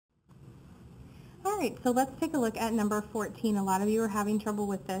Alright, so let's take a look at number 14. A lot of you are having trouble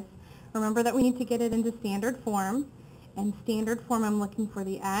with this. Remember that we need to get it into standard form. And standard form, I'm looking for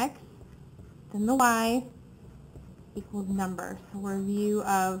the x, then the y, equals number. So we're a view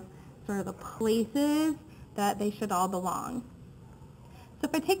of sort of the places that they should all belong. So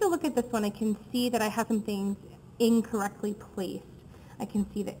if I take a look at this one, I can see that I have some things incorrectly placed. I can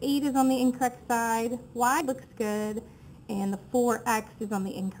see the 8 is on the incorrect side, y looks good, and the 4x is on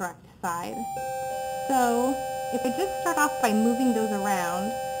the incorrect side. So if I just start off by moving those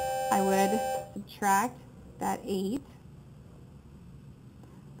around, I would subtract that 8.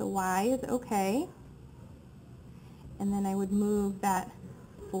 The y is okay. And then I would move that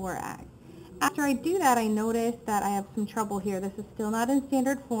 4x. After I do that, I notice that I have some trouble here. This is still not in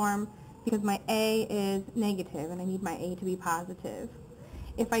standard form because my a is negative and I need my a to be positive.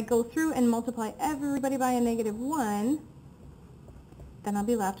 If I go through and multiply everybody by a -1, then I'll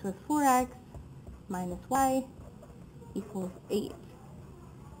be left with 4x minus y equals 8.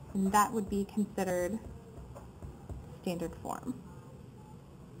 And that would be considered standard form.